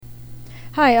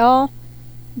Hi, all.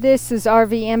 This is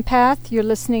RV Empath. You're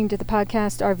listening to the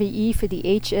podcast RVE for the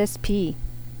HSP.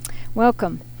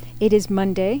 Welcome. It is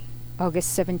Monday,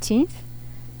 August 17th.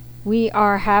 We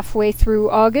are halfway through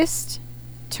August.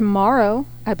 Tomorrow,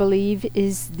 I believe,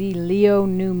 is the Leo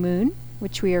new moon,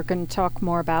 which we are going to talk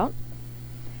more about.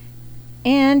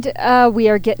 And we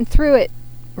are getting through it.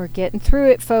 We're getting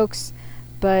through it, folks.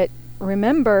 But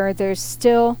remember, there's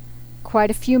still quite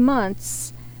a few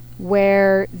months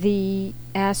where the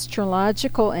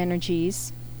astrological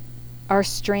energies are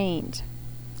strained.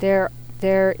 There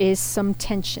is some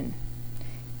tension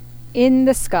in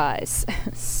the skies.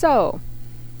 So,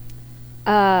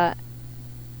 even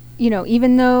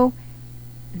though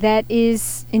that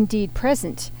is indeed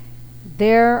present,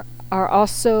 there are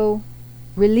also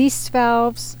release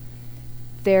valves.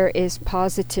 There is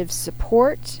positive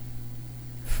support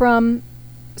from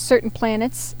certain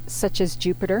planets, such as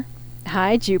Jupiter.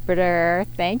 Hi, Jupiter.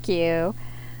 Thank you.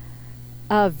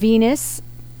 Venus,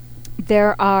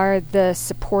 there are the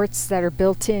supports that are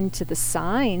built into the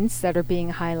signs that are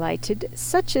being highlighted,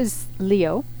 such as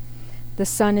Leo. The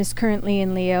sun is currently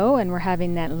in Leo, and we're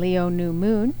having that Leo new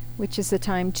moon, which is a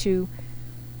time to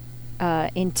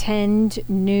intend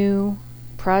new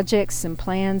projects and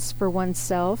plans for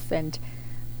oneself and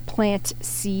plant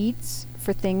seeds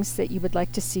for things that you would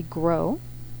like to see grow,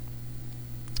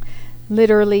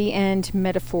 literally and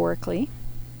metaphorically.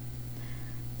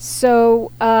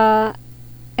 So,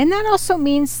 and that also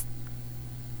means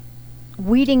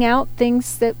weeding out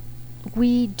things that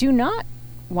we do not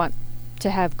want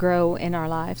to have grow in our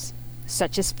lives,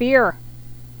 such as fear.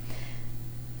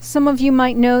 Some of you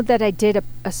might know that I did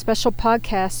a special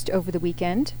podcast over the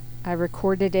weekend. I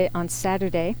recorded it on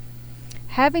Saturday,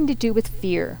 having to do with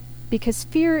fear, because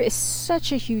fear is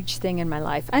such a huge thing in my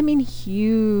life. I mean,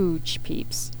 huge,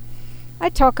 peeps. I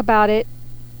talk about it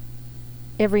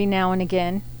every now and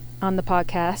again on the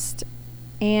podcast,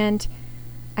 and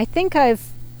I think I've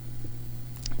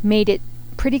made it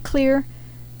pretty clear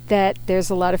that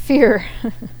there's a lot of fear.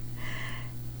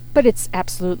 But it's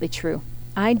absolutely true.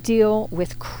 I deal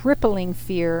with crippling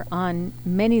fear on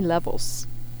many levels,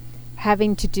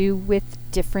 having to do with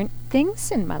different things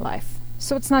in my life.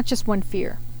 So it's not just one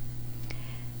fear.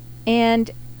 And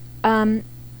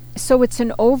so it's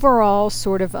an overall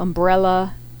sort of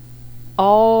umbrella,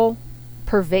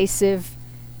 all-pervasive,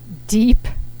 deep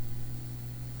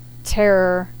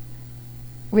terror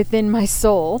within my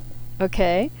soul,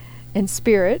 okay, and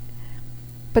spirit.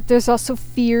 But there's also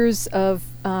fears of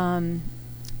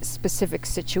specific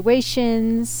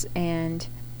situations, and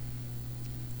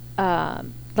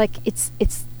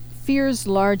it's fears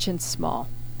large and small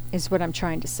is what I'm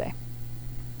trying to say.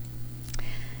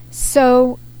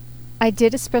 So I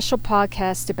did a special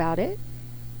podcast about it.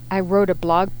 I wrote a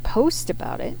blog post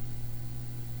about it.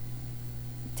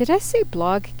 Did I say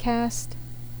blogcast?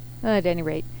 At any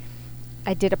rate,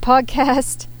 I did a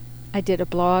podcast. I did a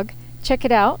blog. Check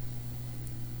it out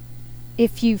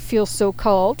if you feel so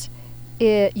called.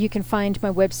 You can find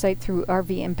my website through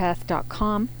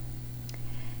rvempath.com.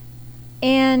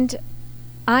 And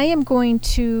I am going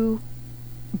to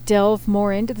delve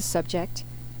more into the subject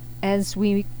as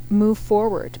we move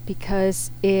forward,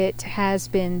 because it has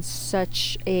been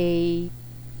such a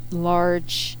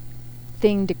large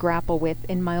thing to grapple with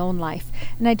in my own life,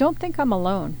 and I don't think I'm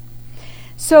alone.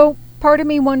 So part of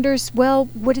me wonders, well,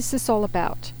 what is this all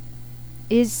about?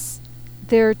 Is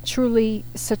there truly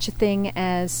such a thing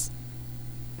as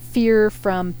fear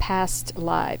from past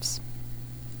lives?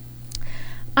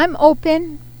 I'm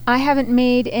open. I haven't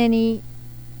made any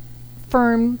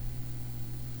firm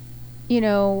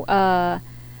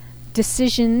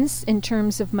decisions in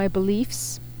terms of my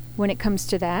beliefs when it comes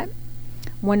to that,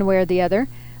 one way or the other.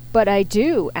 But I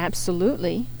do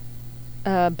absolutely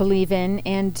believe in,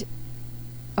 and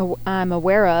I'm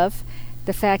aware of,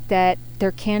 the fact that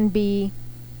there can be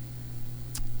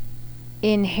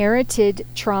inherited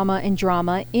trauma and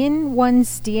drama in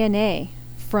one's DNA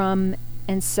from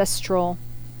ancestral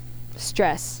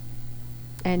stress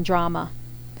and drama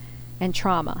and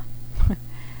trauma,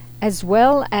 as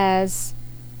well as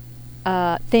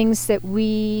things that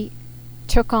we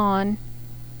took on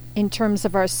in terms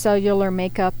of our cellular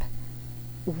makeup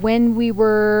when we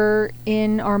were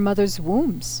in our mother's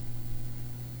wombs.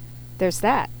 There's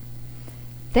that.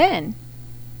 Then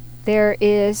there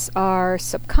is our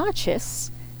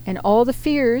subconscious, and all the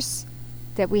fears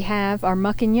that we have, our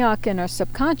muck and yuck in our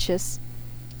subconscious,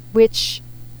 which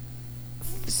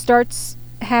starts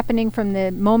happening from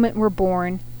the moment we're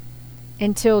born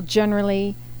until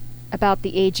generally about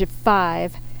the age of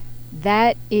 5,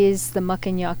 That is the muck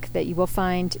and yuck that you will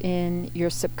find in your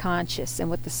subconscious. And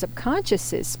what the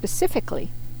subconscious is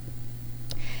specifically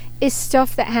is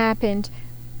stuff that happened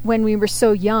when we were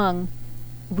so young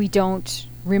we don't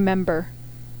remember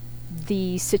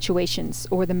the situations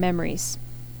or the memories.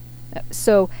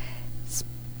 So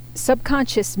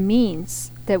subconscious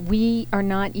means that we are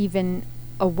not even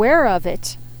aware of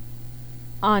it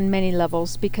on many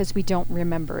levels because we don't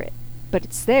remember it. But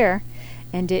it's there,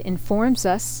 and it informs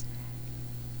us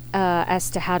as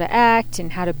to how to act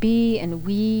and how to be, and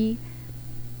we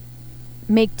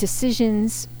make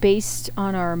decisions based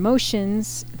on our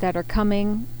emotions that are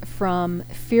coming from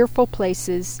fearful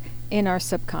places in our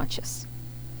subconscious.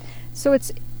 So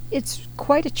it's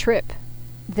quite a trip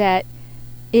that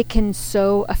it can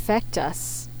so affect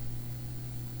us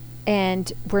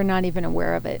and we're not even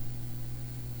aware of it.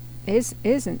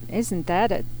 Isn't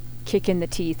that a kick in the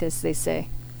teeth, as they say?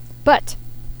 But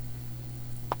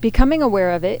becoming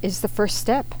aware of it is the first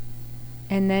step,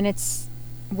 and then it's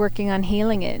working on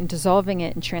healing it and dissolving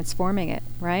it and transforming it,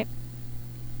 right?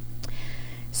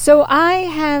 So I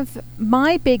have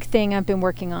my big thing I've been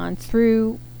working on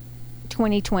through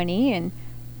 2020, and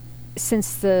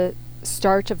since the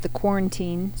start of the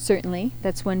quarantine, certainly,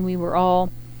 that's when we were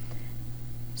all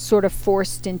sort of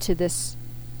forced into this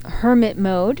hermit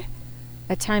mode,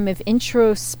 a time of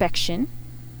introspection,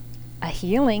 a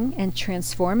healing and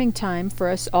transforming time for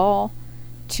us all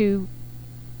to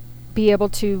be able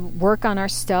to work on our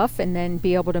stuff and then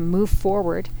be able to move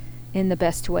forward in the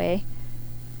best way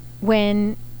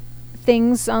when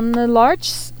things on the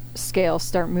large scale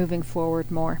start moving forward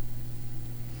more.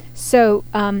 So,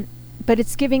 but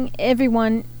it's giving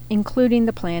everyone, including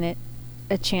the planet,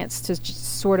 a chance to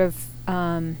just sort of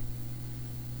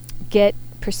get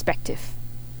perspective.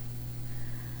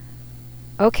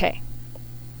 Okay.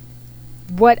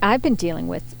 What I've been dealing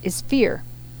with is fear.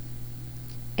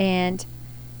 And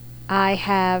I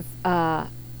have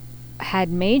had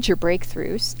major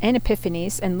breakthroughs and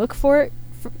epiphanies, and look for it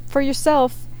for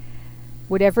yourself,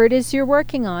 whatever it is you're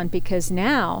working on, because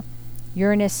now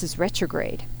Uranus is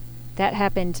retrograde. That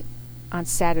happened on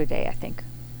Saturday, I think.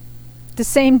 The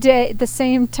same day, the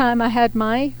same time I had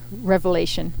my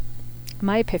revelation,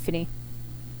 my epiphany.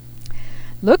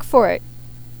 Look for it,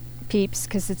 peeps,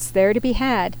 because it's there to be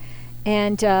had.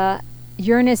 And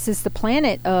Uranus is the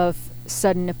planet of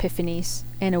sudden epiphanies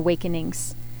and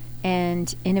awakenings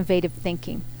and innovative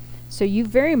thinking. So you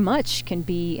very much can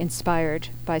be inspired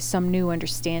by some new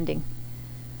understanding.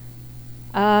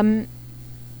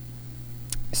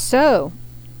 So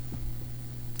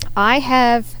I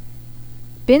have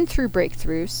been through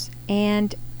breakthroughs,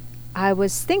 and I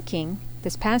was thinking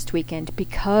this past weekend,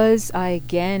 because I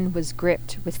again was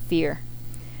gripped with fear,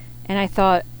 and I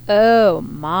thought, oh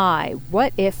my,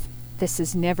 what if this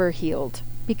is never healed?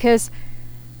 Because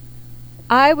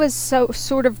I was so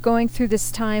sort of going through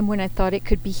this time when I thought it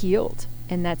could be healed,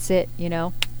 and that's it, you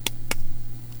know.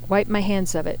 Wipe my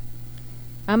hands of it.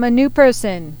 I'm a new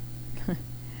person.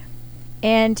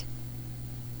 And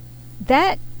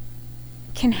that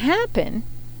can happen.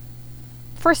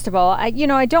 First of all, I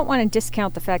don't want to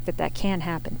discount the fact that that can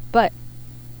happen, but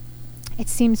it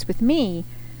seems with me,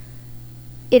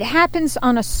 it happens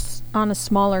on a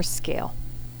smaller scale.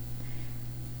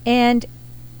 And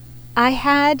I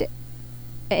had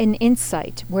an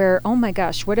insight where, oh my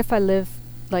gosh, what if I live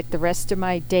like the rest of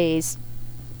my days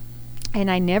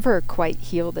and I never quite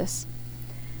heal this?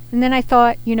 And then I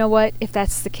thought, you know what, if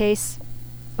that's the case,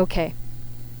 okay,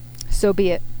 so be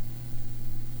it.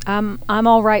 I'm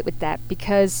all right with that,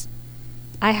 because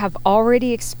I have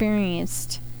already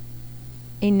experienced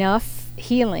enough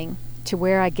healing to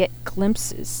where I get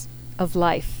glimpses of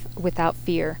life without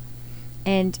fear.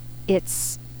 And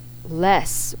it's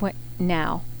less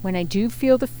now. When I do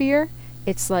feel the fear,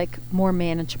 it's like more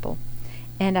manageable.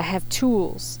 And I have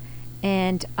tools,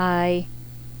 and I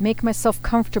make myself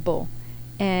comfortable,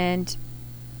 and,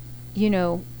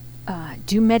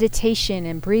 do meditation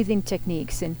and breathing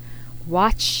techniques, and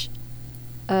watch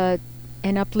an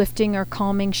uplifting or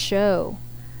calming show.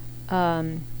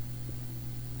 I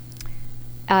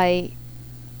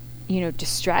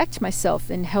distract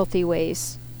myself in healthy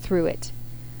ways through it.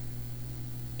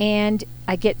 And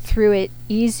I get through it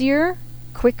easier,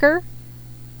 quicker.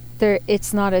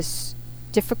 It's not as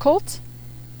difficult.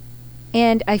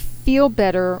 And I feel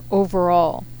better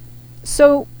overall.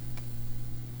 So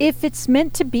if it's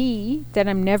meant to be that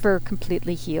I'm never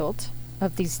completely healed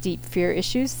of these deep fear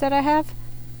issues that I have,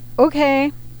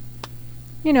 okay,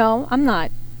 I'm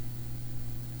not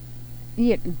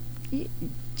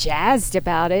jazzed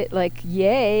about it, like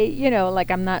yay,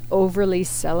 like I'm not overly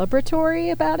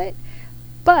celebratory about it,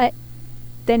 but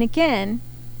then again,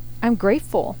 I'm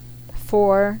grateful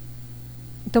for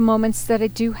the moments that I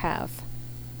do have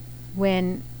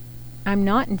when I'm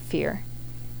not in fear.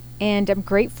 And I'm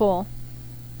grateful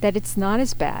that it's not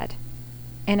as bad.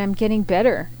 And I'm getting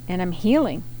better and I'm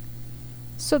healing.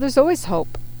 So there's always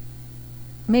hope.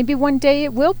 Maybe one day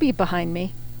it will be behind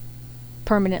me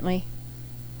permanently.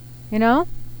 You know?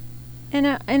 And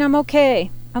I'm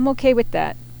okay. I'm okay with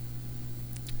that.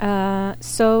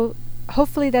 So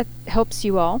hopefully that helps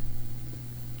you all.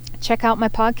 Check out my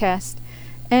podcast.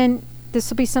 And this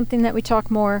will be something that we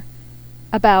talk more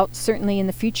about certainly in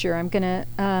the future. I'm going to,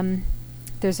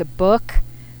 there's a book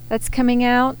that's coming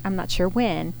out. I'm not sure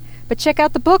when. But check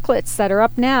out the booklets that are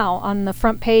up now on the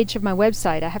front page of my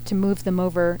website. I have to move them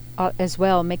over as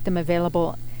well, make them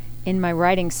available in my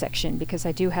writing section because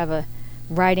I do have a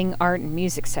writing, art, and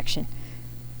music section.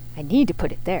 I need to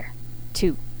put it there,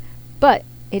 too. But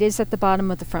it is at the bottom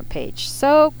of the front page.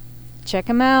 So check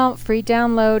them out. Free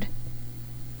download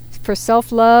for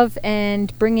self-love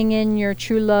and bringing in your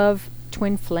true love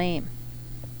twin flame.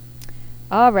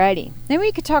 Alrighty. Then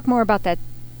we could talk more about that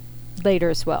later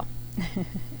as well.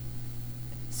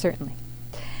 Certainly.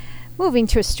 Moving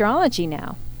to astrology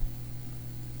now.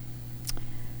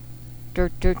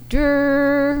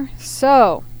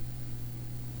 So,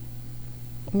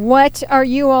 what are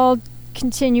you all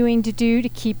continuing to do to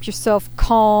keep yourself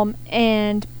calm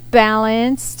and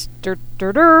balanced?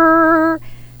 There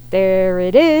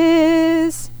it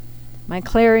is. My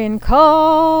clarion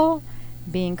call.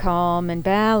 Being calm and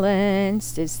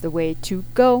balanced is the way to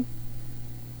go.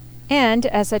 And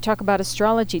as I talk about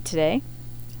astrology today,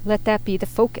 let that be the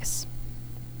focus.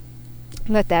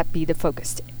 Let that be the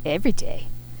focus every day.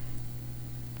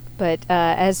 But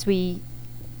as we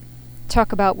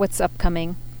talk about what's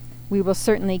upcoming, we will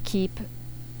certainly keep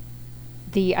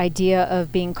the idea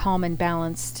of being calm and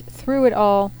balanced through it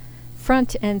all,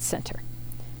 front and center.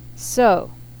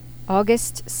 So,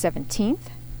 August 17th,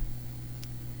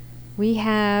 we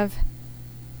have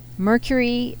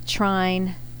Mercury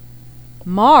trine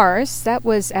Mars. That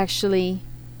was actually...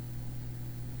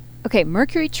 Okay,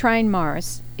 Mercury trine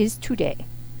Mars is today,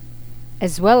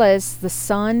 as well as the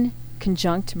Sun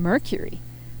conjunct Mercury.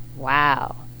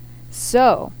 Wow.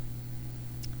 So,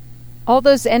 all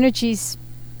those energies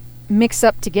mix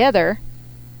up together.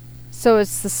 So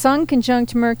it's the Sun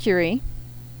conjunct Mercury,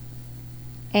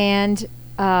 and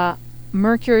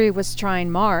Mercury was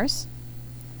trine Mars.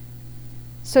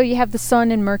 So you have the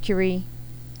Sun and Mercury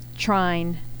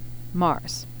trine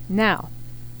Mars. Now,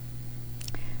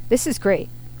 this is great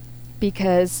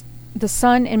because the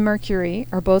Sun and Mercury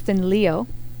are both in Leo,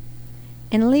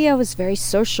 and Leo is very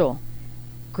social,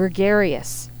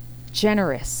 gregarious,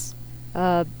 generous,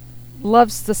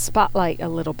 loves the spotlight a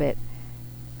little bit.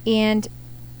 And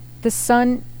the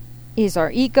Sun is our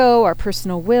ego, our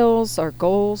personal wills, our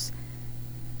goals.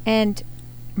 And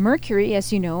Mercury,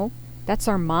 as you know, that's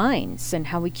our minds and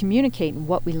how we communicate and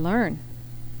what we learn.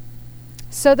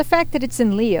 So the fact that it's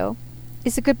in Leo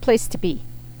is a good place to be.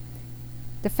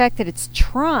 The fact that it's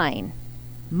trine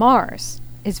Mars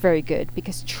is very good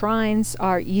because trines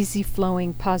are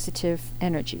easy-flowing positive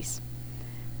energies.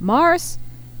 Mars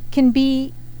can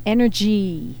be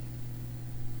energy.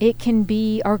 It can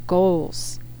be our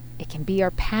goals. It can be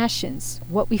our passions,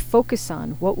 what we focus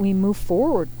on, what we move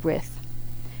forward with.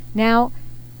 Now,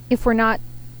 if we're not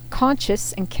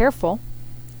conscious and careful,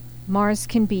 Mars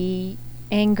can be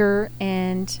anger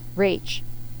and rage.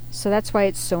 So that's why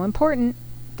it's so important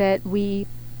that we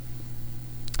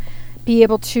be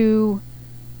able to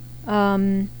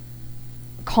calm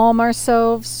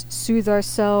ourselves, soothe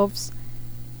ourselves,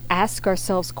 ask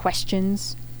ourselves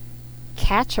questions,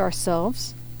 catch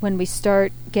ourselves when we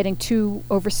start getting too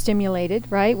overstimulated,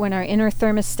 right? When our inner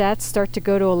thermostats start to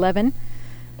go to 11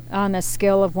 on a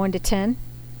scale of 1 to 10,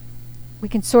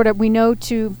 we know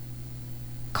to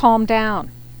calm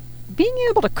down. Being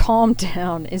able to calm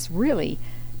down is really,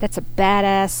 that's a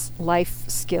badass life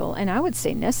skill, and I would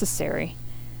say necessary.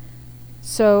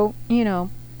 So,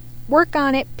 work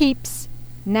on it, peeps.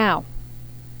 Now,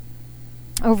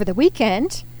 over the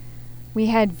weekend, we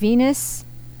had Venus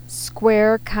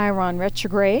square Chiron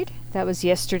retrograde. That was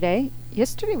yesterday.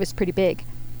 Yesterday was pretty big.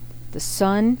 The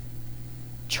Sun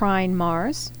trine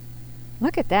Mars.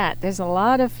 Look at that. There's a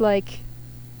lot of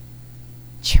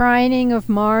trining of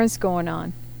Mars going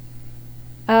on,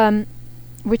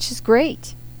 which is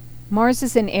great. Mars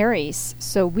is in Aries,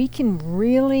 so we can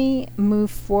really move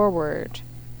forward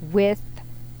with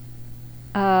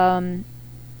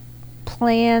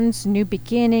plans, new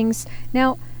beginnings.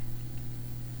 Now,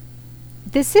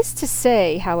 this is to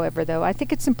say, however, though, I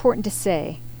think it's important to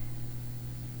say,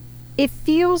 it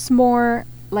feels more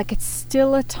like it's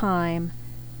still a time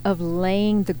of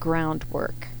laying the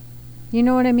groundwork. You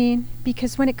know what I mean?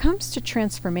 Because when it comes to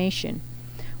transformation,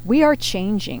 we are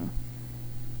changing.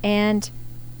 And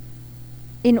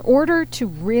in order to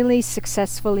really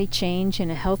successfully change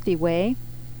in a healthy way,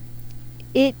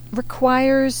 it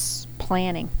requires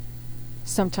planning.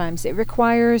 Sometimes it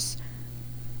requires,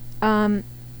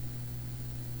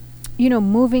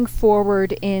 moving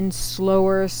forward in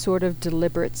slower, sort of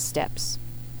deliberate steps.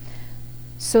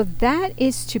 So that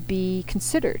is to be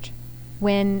considered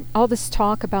when all this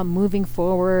talk about moving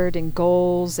forward and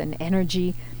goals and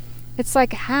energy. It's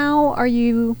like, how are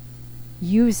you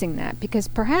using that? Because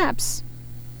perhaps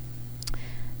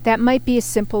that might be as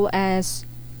simple as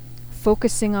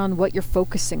focusing on what you're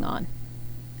focusing on.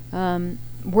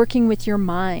 Working with your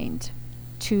mind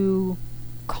to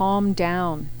calm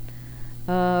down.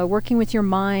 Working with your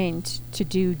mind to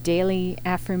do daily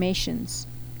affirmations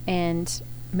and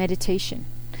meditation.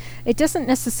 It doesn't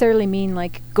necessarily mean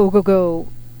like go, go, go,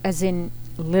 as in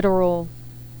literal,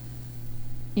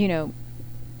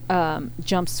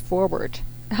 jumps forward.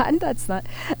 And that's not,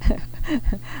 I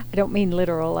don't mean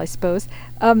literal, I suppose.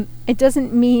 It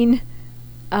doesn't mean,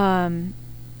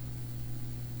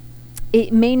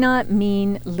 it may not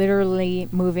mean literally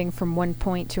moving from one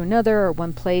point to another or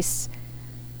one place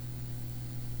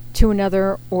to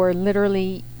another, or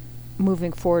literally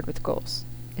moving forward with goals,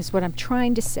 is what I'm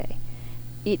trying to say.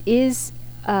 It is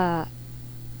an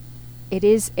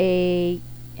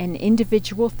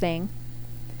individual thing.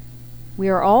 We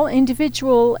are all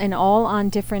individual and all on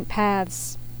different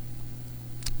paths.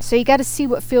 So you got to see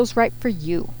what feels right for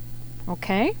you.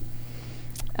 Okay?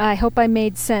 I hope I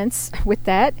made sense with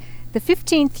that. The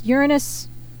 15th, Uranus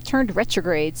turned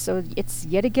retrograde, so it's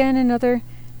yet again another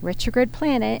retrograde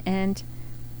planet, and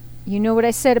you know what I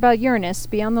said about Uranus.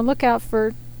 Be on the lookout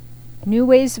for new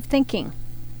ways of thinking,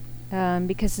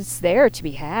 because it's there to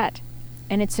be had.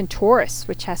 And it's in Taurus,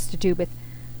 which has to do with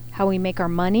how we make our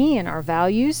money and our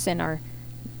values and our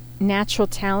natural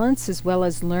talents, as well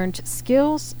as learned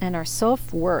skills and our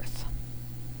self-worth.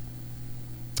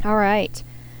 All right.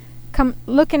 Come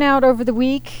looking out over the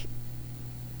week.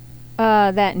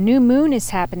 That new moon is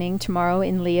happening tomorrow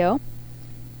in Leo.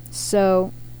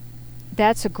 So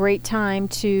that's a great time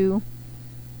to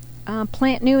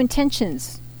plant new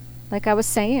intentions. Like I was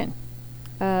saying,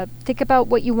 think about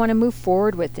what you want to move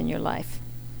forward with in your life.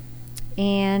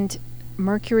 And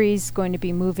Mercury's going to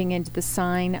be moving into the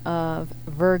sign of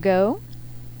Virgo.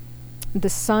 The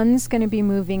Sun's going to be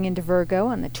moving into Virgo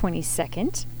on the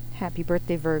 22nd. Happy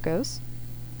birthday, Virgos.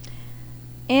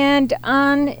 And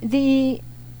on the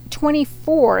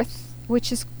 24th,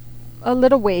 which is a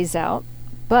little ways out,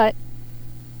 but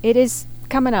it is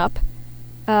coming up,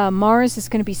 Mars is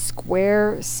going to be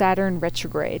square Saturn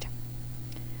retrograde.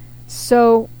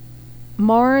 So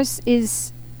Mars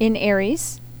is in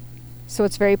Aries, so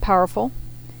it's very powerful.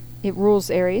 It rules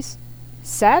Aries.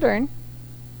 Saturn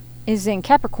is in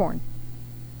Capricorn,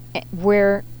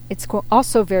 where it's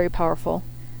also very powerful,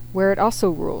 where it also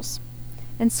rules.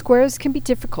 And squares can be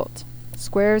difficult.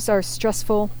 Squares are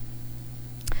stressful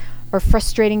or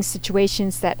frustrating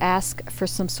situations that ask for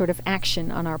some sort of action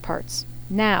on our parts.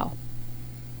 Now,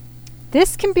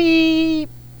 this can be,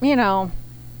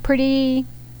 pretty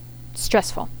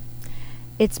stressful.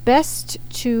 It's best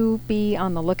to be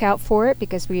on the lookout for it,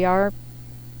 because we are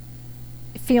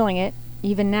feeling it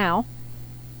even now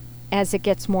as it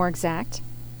gets more exact.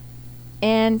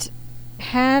 And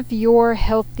have your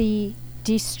healthy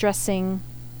de-stressing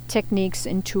techniques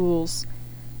and tools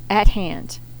at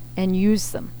hand and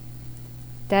use them.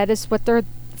 That is what they're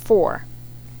for.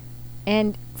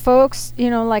 And folks,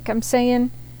 like I'm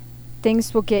saying,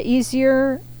 things will get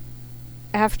easier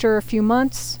after a few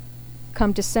months.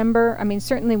 Come December,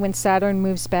 certainly when Saturn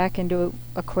moves back into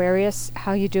Aquarius.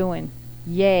 How you doing?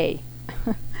 Yay.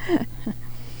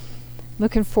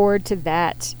 Looking forward to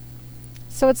that.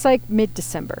 So it's like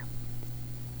mid-December.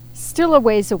 Still a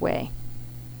ways away.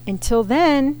 Until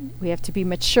then, we have to be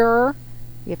mature.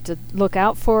 We have to look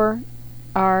out for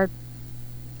our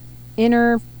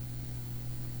inner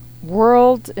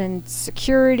world and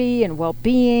security and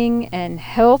well-being and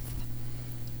health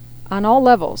on all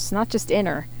levels, not just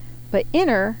inner. But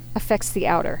inner affects the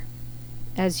outer,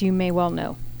 as you may well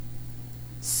know.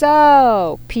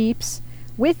 So, peeps,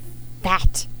 with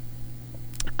that,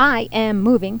 I am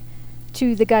moving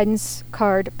to the guidance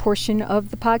card portion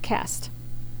of the podcast.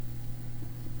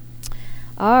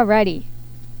 Alrighty.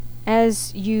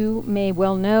 As you may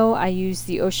well know, I use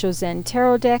the Osho Zen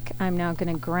Tarot deck. I'm now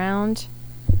going to ground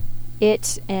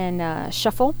it and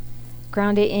shuffle.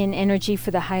 Ground it in energy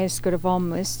for the highest good of all,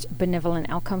 most benevolent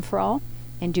outcome for all.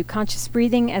 and do conscious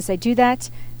breathing as I do that.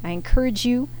 I encourage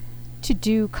you to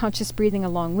do conscious breathing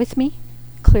along with me,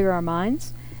 clear our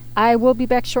minds. I will be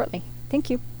back shortly. Thank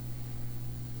you.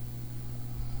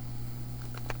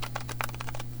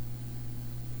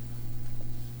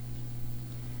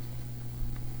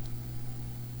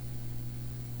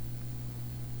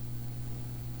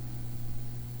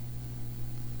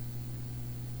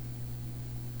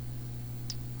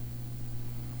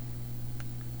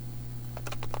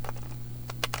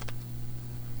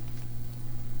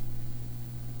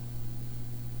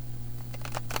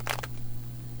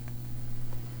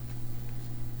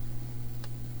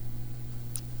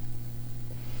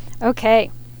 Okay,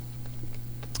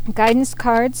 guidance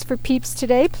cards for peeps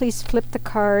today. Please flip the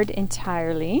card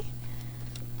entirely.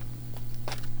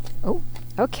 Oh,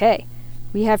 okay.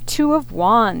 We have Two of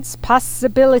Wands,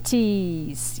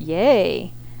 possibilities.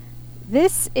 Yay.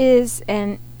 This is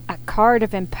a card of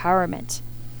empowerment.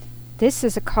 This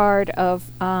is a card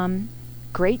of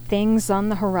great things on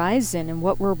the horizon and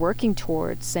what we're working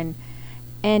towards. And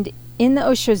in the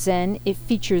Osho Zen, it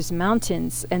features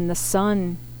mountains and the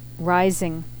sun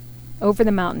rising over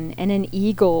the mountain and an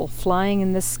eagle flying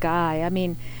in the sky. I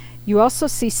mean, you also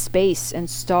see space and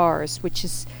stars, which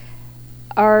is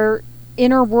our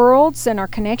inner worlds and our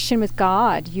connection with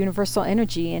God, universal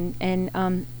energy,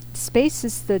 and space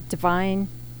is the divine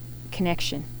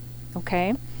connection,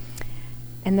 okay?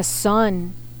 And the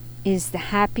sun is the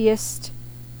happiest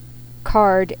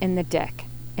card in the deck,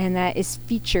 and that is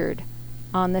featured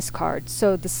on this card.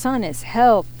 So the sun is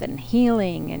health and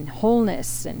healing and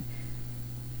wholeness and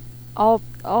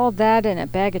all that in a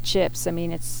bag of chips. I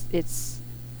mean, it's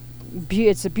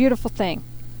a beautiful thing.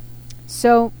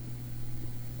 So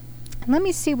let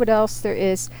me see what else there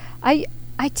is. I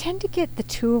tend to get the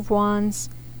Two of Wands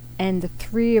and the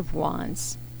Three of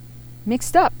Wands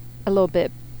mixed up a little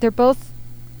bit. They're both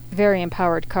very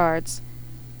empowered cards.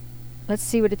 Let's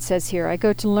see what it says here. I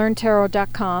go to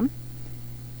learntarot.com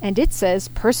and it says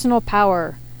personal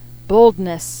power,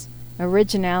 boldness,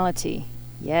 originality.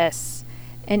 Yes.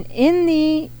 And in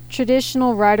the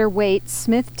traditional Rider-Waite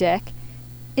Smith deck,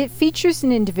 it features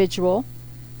an individual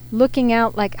looking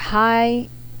out like high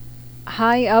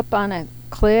up on a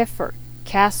cliff or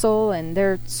castle, and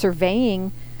they're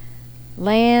surveying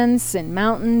lands and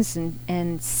mountains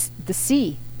and the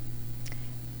sea.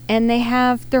 And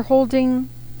they're holding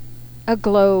a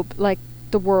globe like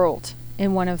the world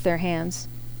in one of their hands.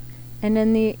 And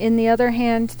in the other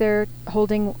hand, they're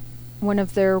holding one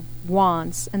of their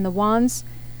wands. And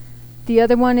the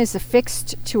other one is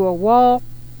affixed to a wall.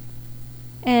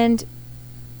 And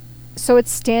so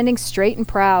it's standing straight and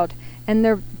proud.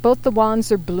 And both the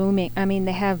wands are blooming. I mean,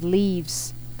 they have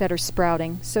leaves that are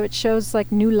sprouting. So it shows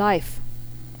like new life.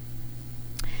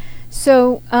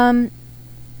 So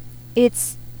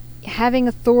it's having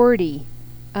authority,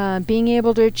 being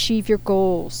able to achieve your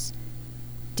goals,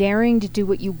 daring to do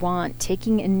what you want,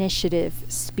 taking initiative,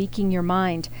 speaking your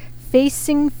mind,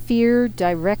 facing fear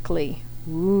directly.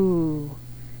 Ooh,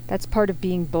 that's part of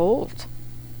being bold.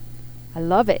 I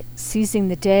love it. Seizing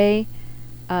the day,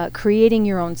 creating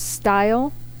your own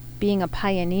style, being a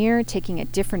pioneer, taking a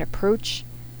different approach,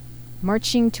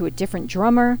 marching to a different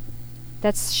drummer.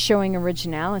 That's showing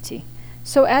originality.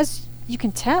 So as you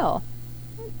can tell,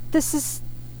 this is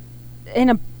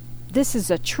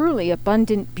a truly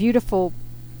abundant, beautiful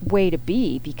way to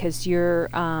be, because you're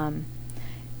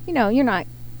you're not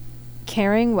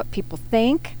caring what people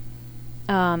think.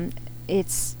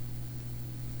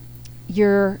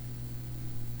 You're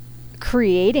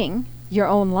creating your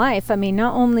own life. I mean,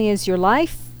 not only is your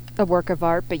life a work of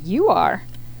art, but you are.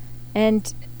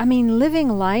 And I mean, living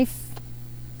life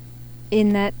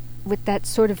with that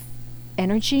sort of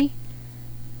energy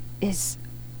is,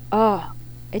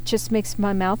 it just makes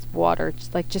my mouth water,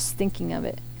 like just thinking of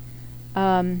it.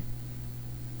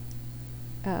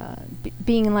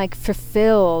 Being like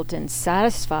fulfilled and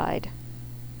satisfied.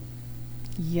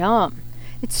 Yum.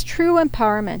 It's true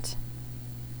empowerment.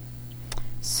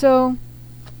 So,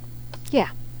 yeah.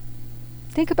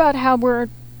 Think about how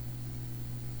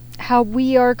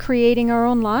we are creating our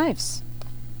own lives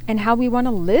and how we want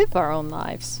to live our own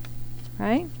lives,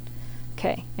 right?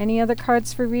 Okay. Any other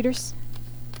cards for readers?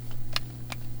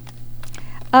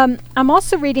 I'm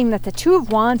also reading that the Two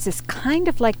of Wands is kind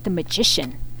of like the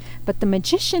Magician, but the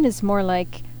Magician is more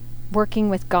like working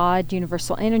with God,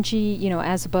 universal energy,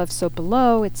 as above, so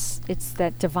below. It's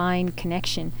that divine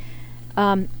connection.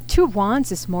 Two of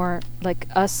Wands is more like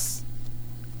us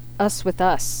with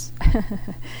us.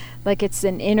 Like it's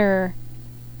an inner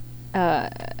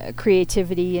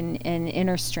creativity and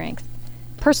inner strength.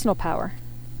 Personal power.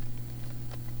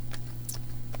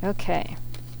 Okay.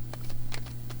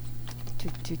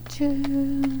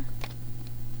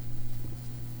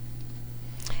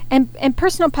 And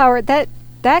personal power, that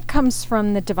comes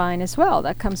from the divine as well.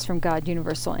 That comes from God,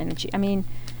 universal energy. I mean,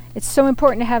 it's so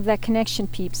important to have that connection,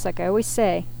 peeps, like I always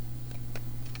say.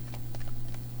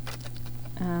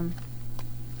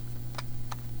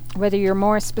 Whether you're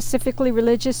more specifically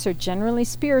religious or generally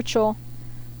spiritual,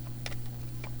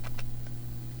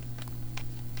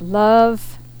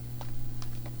 love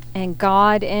and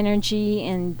God energy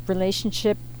and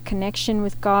relationship connection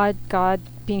with God, God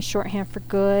being shorthand for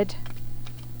good,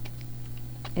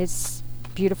 it's a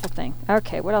beautiful thing.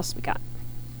 Okay, what else we got?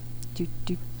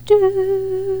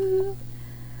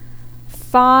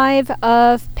 Five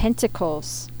of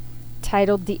Pentacles,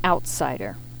 titled The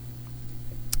Outsider.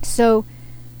 So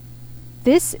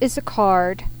this is a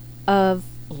card of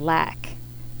lack.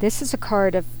 This is a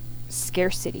card of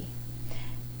scarcity.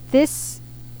 This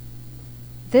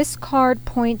card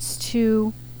points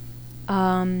to,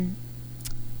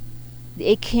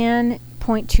 it can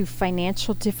point to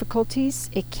financial difficulties.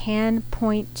 It can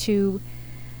point to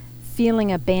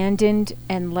feeling abandoned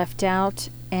and left out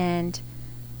and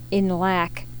in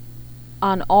lack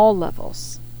on all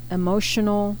levels,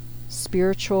 emotional,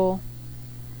 spiritual.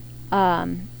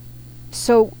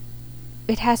 So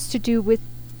it has to do with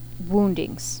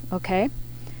woundings, okay?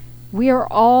 We are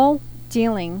all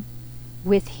dealing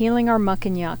with healing our muck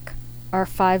and yuck, our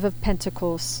Five of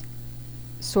Pentacles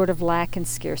sort of lack and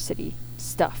scarcity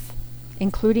stuff,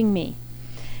 including me.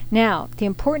 Now, the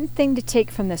important thing to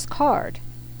take from this card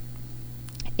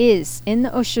is, in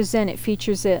the Osho Zen, it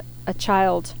features a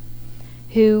child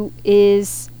who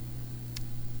is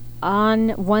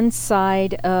on one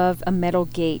side of a metal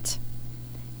gate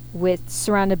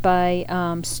surrounded by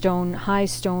high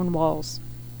stone walls.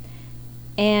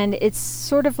 And it's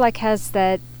sort of like has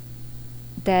that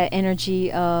energy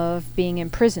of being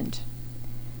imprisoned.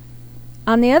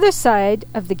 On the other side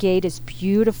of the gate is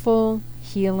beautiful,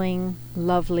 healing,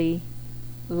 lovely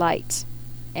light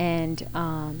and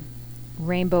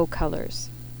rainbow colors.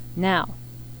 Now,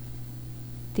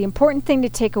 the important thing to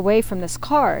take away from this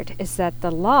card is that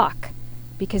the lock,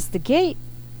 because the gate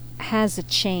has a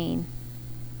chain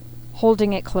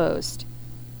holding it closed,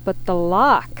 but the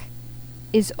lock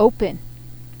is open.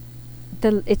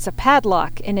 It's a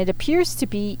padlock, and it appears to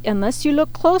be, unless you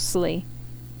look closely,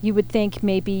 you would think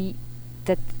maybe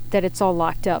that it's all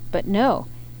locked up, but no,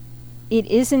 it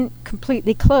isn't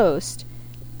completely closed,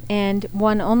 and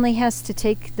one only has to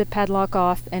take the padlock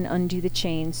off and undo the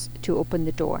chains to open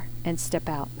the door and step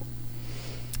out.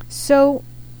 So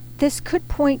this could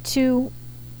point to,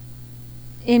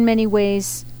 in many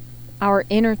ways, our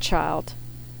inner child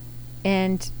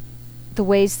and the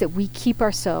ways that we keep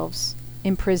ourselves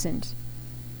imprisoned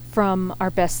from our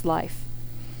best life.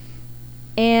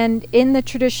 And in the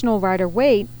traditional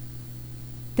Rider-Waite,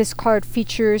 this card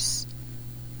features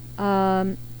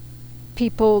a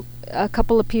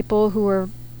couple of people who are,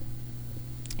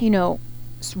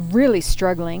 really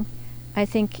struggling. I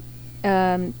think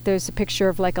there's a picture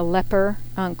of like a leper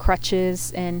on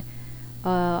crutches and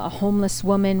a homeless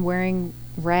woman wearing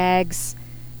rags,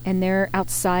 and they're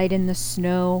outside in the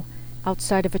snow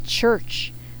outside of a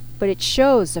church. But it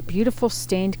shows a beautiful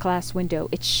stained glass window.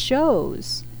 It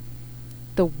shows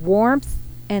the warmth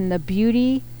and the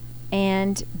beauty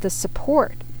and the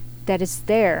support that is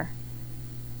there.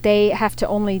 They have to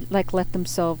only let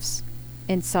themselves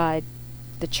inside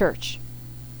the church.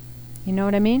 You know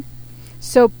what I mean?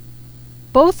 So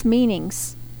both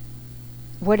meanings,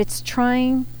 what it's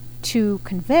trying to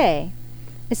convey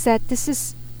is that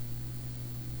this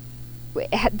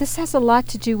has a lot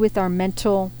to do with our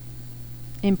mental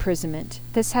imprisonment.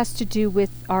 This has to do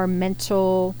with our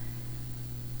mental,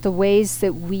 the ways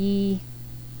that we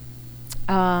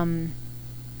can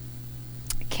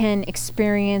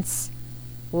experience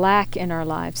lack in our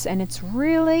lives. And it's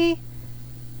really,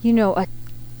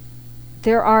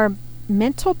 there are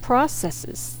mental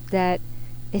processes that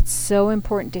it's so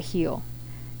important to heal.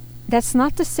 That's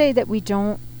not to say that we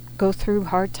don't go through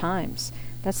hard times.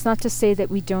 That's not to say that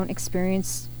we don't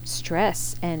experience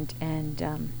stress and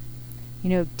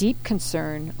deep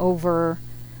concern over,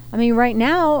 right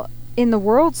now in the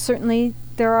world, certainly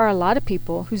there are a lot of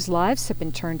people whose lives have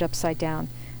been turned upside down.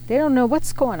 They don't know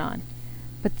what's going on.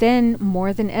 But then,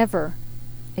 more than ever,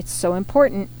 it's so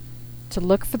important to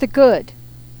look for the good,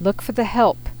 look for the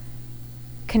help,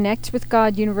 connect with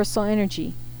God, universal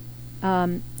energy,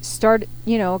 start,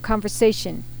 a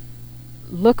conversation,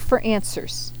 look for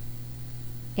answers,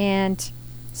 and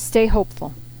stay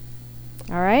hopeful.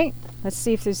 All right? Let's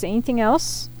see if there's anything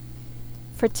else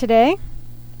for today.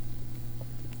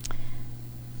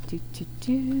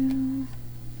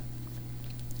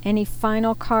 Any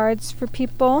final cards for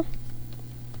people,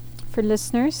 for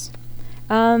listeners?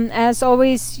 As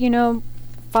always,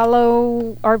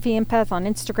 follow RV Empath on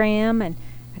Instagram, and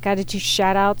I got to do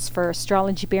shout outs for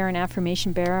Astrology Bear and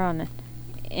Affirmation Bear on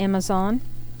Amazon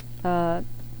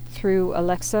through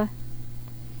Alexa.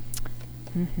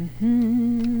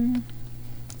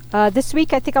 This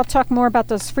week I think I'll talk more about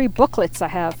those free booklets I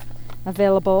have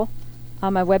available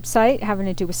on my website having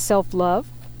to do with self-love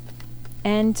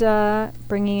and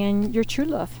bringing in your true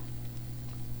love.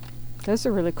 Those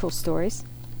are really cool stories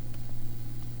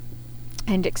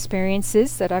and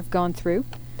experiences that I've gone through.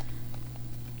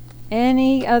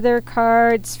 Any other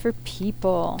cards for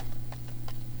people?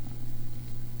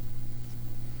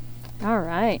 All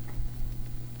right.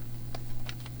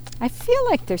 I feel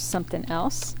like there's something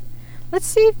else. Let's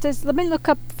see if there's... Let me look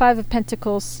up Five of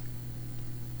Pentacles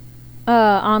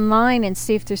online and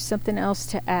see if there's something else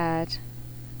to add.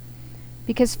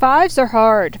 Because fives are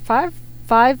hard. Five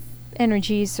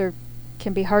energies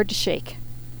can be hard to shake.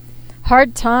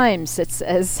 Hard times, it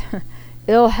says.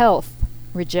 Ill health.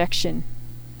 Rejection.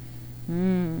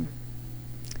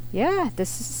 Yeah,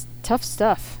 this is tough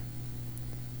stuff.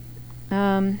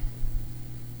 Let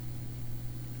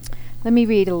me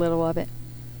read a little of it.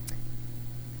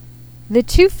 The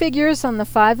two figures on the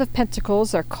Five of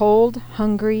Pentacles are cold,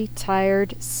 hungry,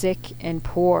 tired, sick, and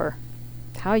poor.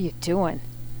 How you doing?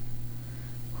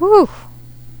 Whew.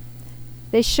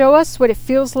 They show us what it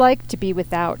feels like to be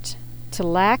without, to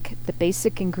lack the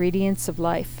basic ingredients of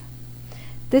life.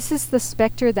 This is the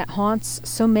specter that haunts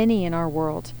so many in our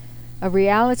world, a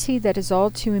reality that is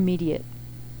all too immediate.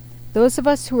 Those of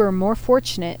us who are more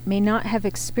fortunate may not have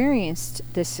experienced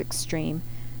this extreme,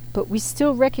 but we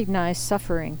still recognize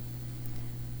suffering.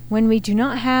 When we do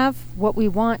not have what we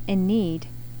want and need,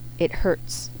 it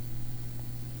hurts.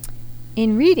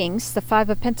 In readings, the Five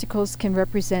of Pentacles can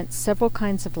represent several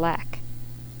kinds of lack.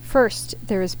 First,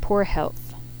 there is poor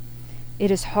health.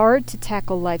 It is hard to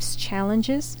tackle life's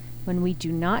challenges when we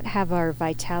do not have our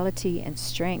vitality and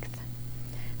strength.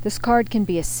 This card can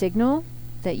be a signal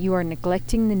that you are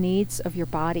neglecting the needs of your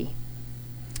body.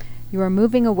 You are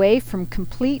moving away from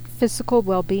complete physical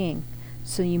well-being,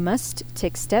 so you must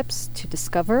take steps to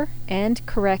discover and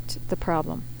correct the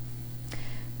problem.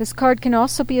 This card can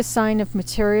also be a sign of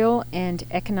material and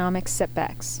economic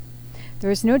setbacks.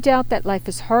 There is no doubt that life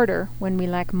is harder when we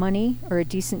lack money or a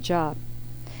decent job.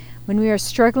 When we are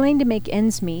struggling to make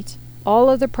ends meet, all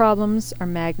other problems are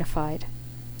magnified.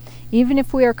 Even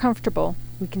if we are comfortable,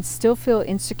 we can still feel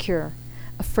insecure,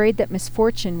 afraid that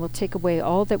misfortune will take away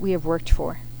all that we have worked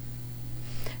for.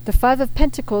 The Five of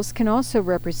Pentacles can also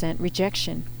represent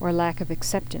rejection or lack of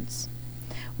acceptance.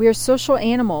 We are social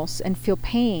animals and feel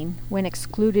pain when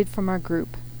excluded from our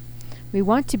group. We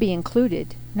want to be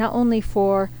included, not only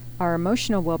for our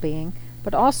emotional well-being,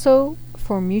 but also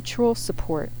for mutual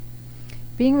support.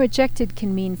 Being rejected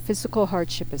can mean physical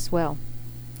hardship as well.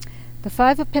 The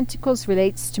Five of Pentacles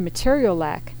relates to material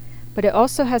lack, but it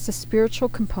also has a spiritual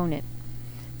component.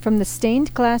 From the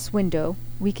stained glass window,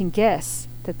 we can guess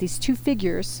that these two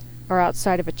figures are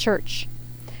outside of a church.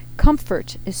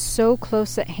 Comfort is so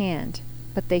close at hand,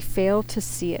 but they fail to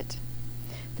see it.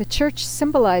 The church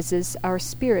symbolizes our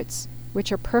spirits,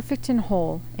 which are perfect and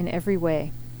whole in every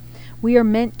way. We are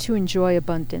meant to enjoy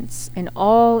abundance in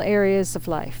all areas of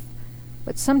life,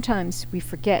 but sometimes we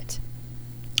forget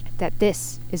that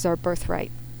this is our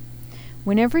birthright.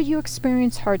 Whenever you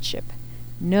experience hardship,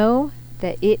 know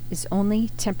that it is only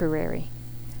temporary.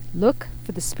 Look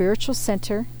for the spiritual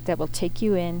center that will take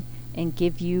you in and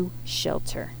give you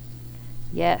shelter.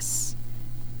 Yes,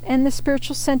 and the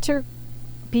spiritual center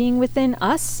being within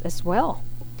us as well.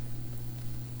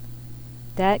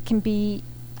 That can be,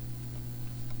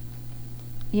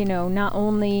 not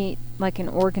only like an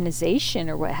organization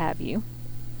or what have you,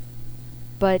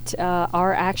 but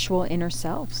our actual inner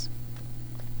selves.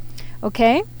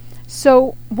 Okay,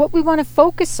 so what we want to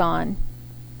focus on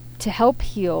to help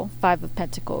heal Five of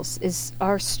Pentacles is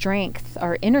our strength,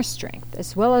 our inner strength,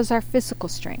 as well as our physical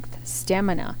strength,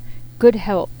 stamina, good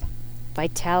health,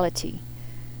 vitality,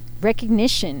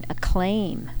 recognition,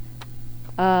 acclaim.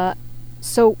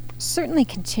 So certainly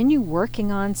continue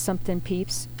working on something,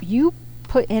 peeps. You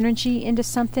put energy into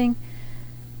something,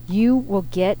 you will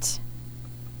get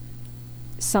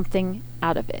something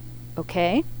out of it,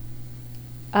 okay?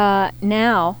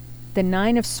 Now, the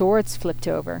Nine of Swords flipped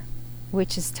over,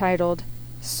 which is titled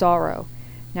Sorrow.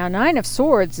 Now, Nine of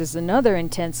Swords is another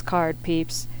intense card,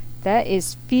 peeps. That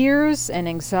is fears and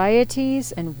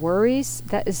anxieties and worries.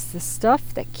 That is the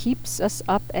stuff that keeps us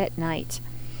up at night.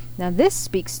 Now, this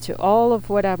speaks to all of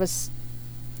what I was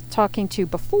talking to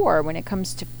before when it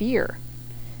comes to fear.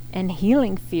 and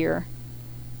healing fear.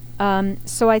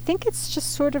 So I think it's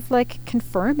just sort of like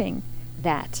confirming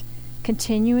that,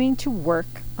 continuing to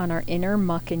work on our inner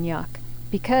muck and yuck.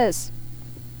 Because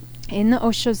in the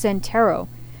Osho Zen Tarot,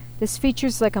 this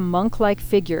features like a monk-like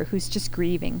figure who's just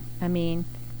grieving. I mean,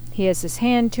 he has his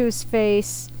hand to his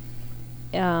face.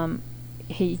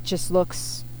 He just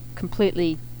looks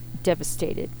completely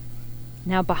devastated.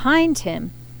 Now behind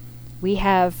him, we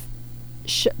have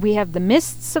the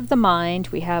mists of the mind.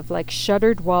 We have like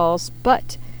shuttered walls,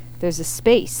 but there's a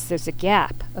space, there's a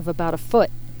gap of about a foot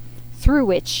through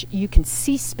which you can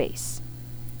see space.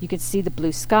 You can see the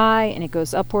blue sky, and it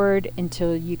goes upward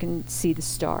until you can see the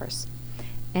stars.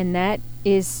 And that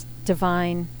is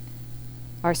divine,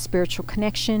 our spiritual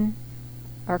connection,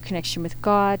 our connection with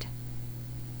God.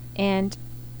 And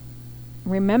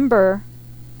remember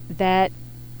that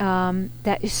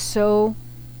that is so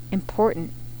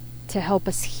important to help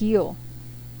us heal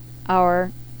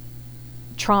our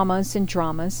traumas and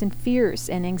dramas and fears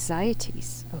and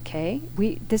anxieties. Okay,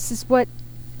 this is what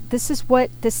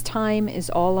this time is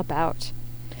all about.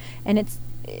 And it's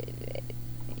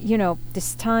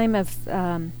this time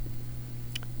of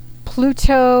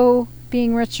Pluto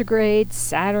being retrograde,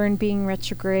 Saturn being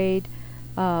retrograde,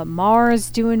 Mars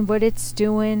doing what it's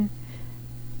doing.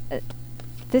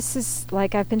 This is,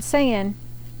 like I've been saying,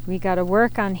 we got to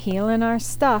work on healing our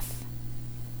stuff.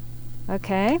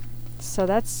 Okay, so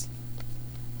that's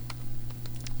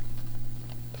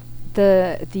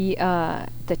the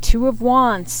Two of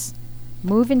Wands.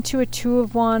 Move into a Two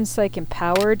of Wands, like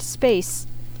empowered space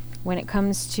when it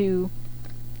comes to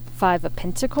Five of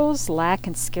Pentacles, lack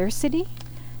and scarcity.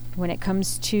 When it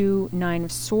comes to Nine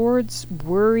of Swords,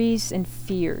 worries and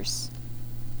fears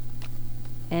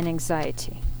and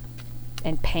anxiety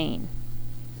and pain.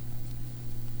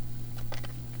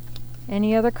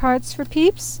 Any other cards for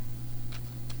peeps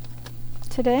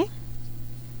today?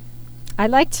 I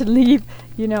like to leave,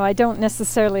 I don't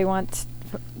necessarily want,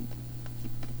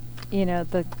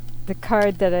 the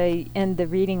card that I end the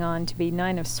reading on to be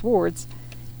Nine of Swords,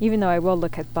 even though I will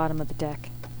look at the bottom of the deck.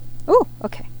 Oh,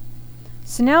 okay.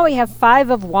 So now we have Five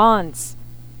of Wands,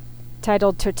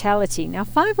 titled Totality. Now,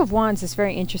 Five of Wands is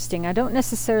very interesting. I don't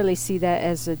necessarily see that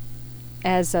as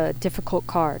a difficult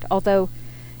card, although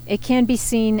it can be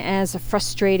seen as a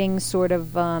frustrating sort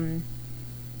of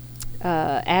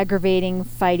aggravating,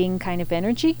 fighting kind of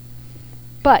energy.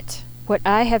 But what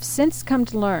I have since come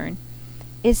to learn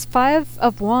is Five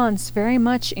of Wands very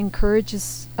much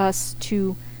encourages us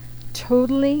to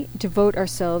totally devote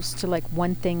ourselves to like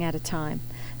one thing at a time.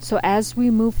 So as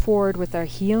we move forward with our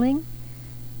healing,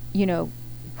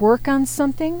 work on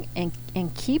something and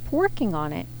keep working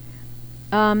on it.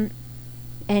 And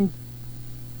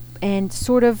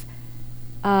sort of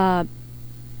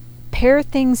pare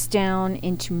things down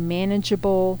into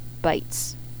manageable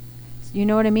bites. You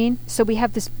know what I mean? So we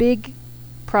have this big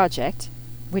project,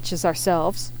 which is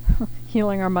ourselves,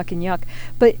 healing our muck and yuck,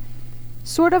 but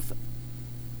sort of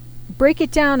break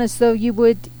it down as though you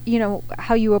would,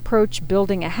 how you approach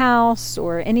building a house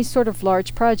or any sort of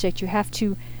large project. You have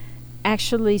to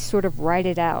actually sort of write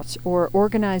it out or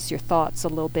organize your thoughts a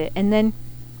little bit, and then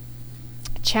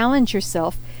challenge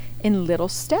yourself in little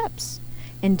steps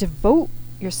and devote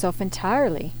yourself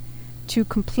entirely to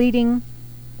completing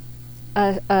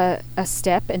a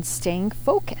step and staying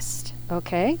focused.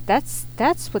 Okay, that's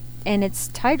what, and it's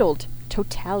titled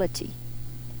Totality.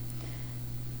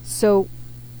 So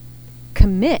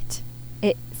commit.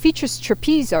 It features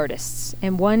trapeze artists,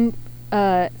 and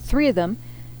three of them,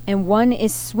 and one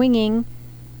is swinging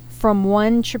from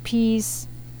one trapeze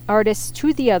artist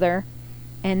to the other,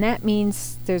 and that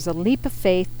means there's a leap of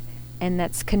faith, and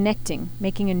that's connecting,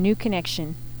 making a new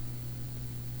connection.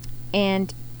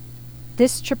 And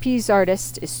this trapeze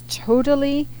artist is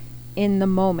totally in the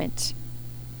moment,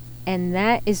 and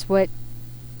that is what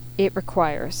it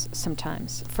requires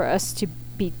sometimes, for us to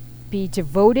be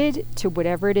devoted to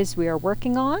whatever it is we are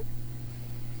working on,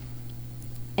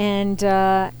 and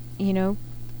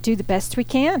do the best we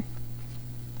can.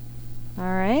 All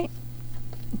right.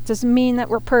 It doesn't mean that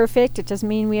we're perfect. It doesn't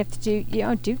mean we have to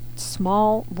do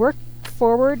small work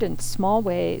forward in small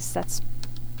ways.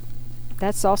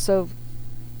 That's also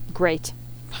great.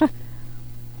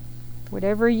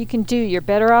 Whatever you can do, you're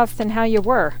better off than how you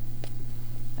were.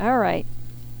 All right.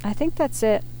 I think that's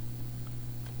it.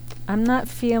 I'm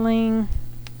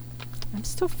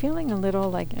still feeling a little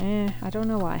like, I don't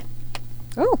know why.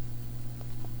 Oh.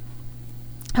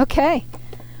 Okay.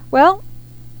 Well,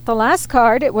 the last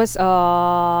card, it was,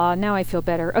 now I feel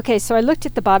better. Okay, so I looked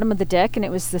at the bottom of the deck, and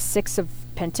it was the Six of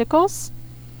Pentacles,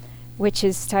 which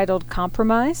is titled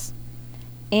Compromise.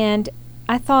 And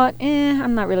I thought,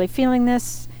 I'm not really feeling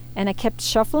this, and I kept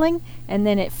shuffling, and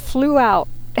then it flew out.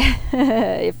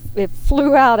 it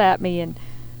flew out at me and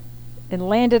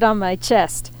landed on my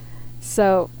chest.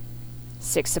 So,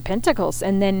 Six of Pentacles.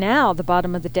 And then now the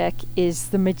bottom of the deck is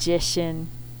the Magician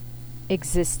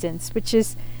Existence, which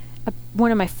is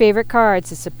one of my favorite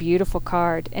cards. It's a beautiful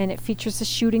card, and it features a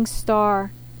shooting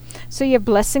star. So you have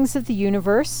blessings of the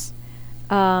universe,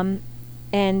 and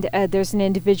there's an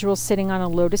individual sitting on a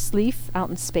lotus leaf out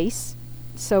in space.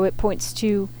 So it points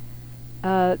to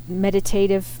a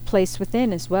meditative place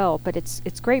within as well. But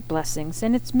it's great blessings,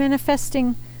 and it's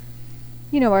manifesting,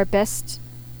 our best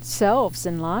selves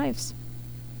and lives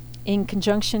in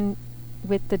conjunction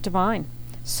with the divine.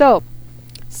 So,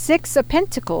 Six of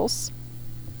Pentacles,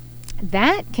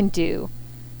 that can do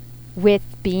with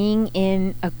being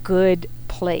in a good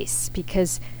place,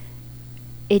 because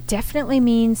it definitely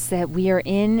means that we are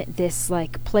in this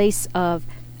place of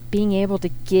being able to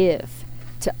give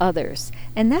to others.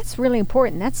 And that's really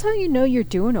important. That's how you know you're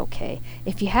doing okay.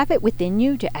 If you have it within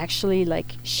you to actually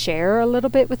share a little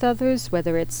bit with others,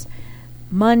 whether it's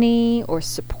money or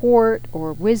support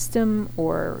or wisdom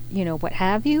or what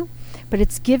have you, but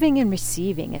it's giving and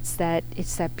receiving. It's that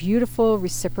beautiful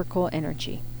reciprocal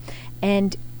energy,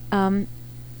 and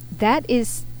that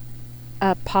is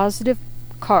a positive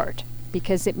card,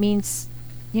 because it means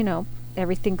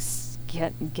everything's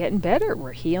getting better.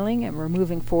 We're healing and we're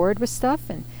moving forward with stuff,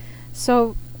 and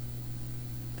so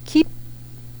keep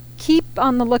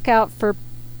on the lookout for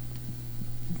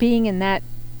being in that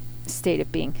state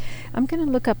of being. I'm going to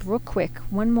look up real quick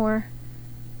one more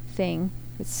thing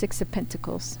with Six of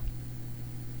Pentacles.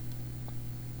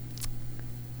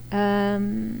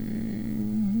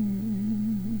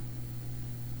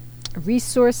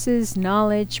 Resources,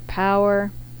 knowledge,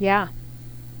 power. Yeah.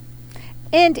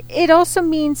 And it also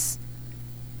means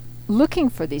looking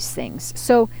for these things.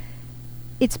 So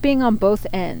it's being on both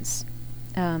ends.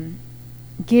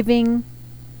 Giving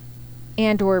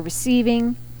and or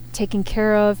receiving, taking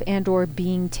care of and or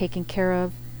being taken care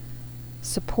of,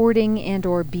 supporting and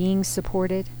or being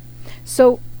supported.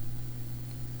 So,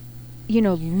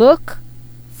 look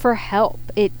for help.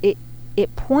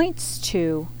 It points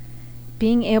to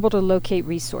being able to locate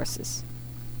resources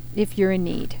if you're in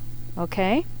need,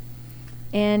 okay?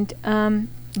 And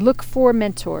look for a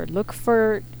mentor, look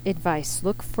for advice,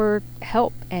 look for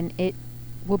help, and it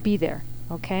will be there,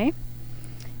 okay?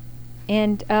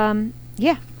 And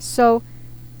so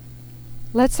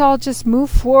let's all just move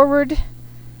forward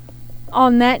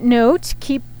on that note.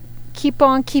 Keep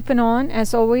on keeping on,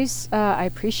 as always. I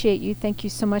appreciate you. Thank you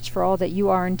so much for all that you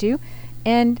are and do.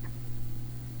 And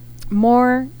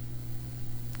more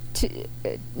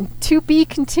to be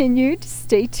continued.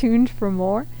 Stay tuned for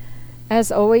more.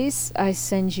 As always, I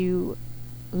send you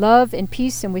love and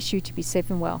peace and wish you to be safe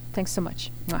and well. Thanks so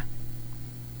much. Mwah.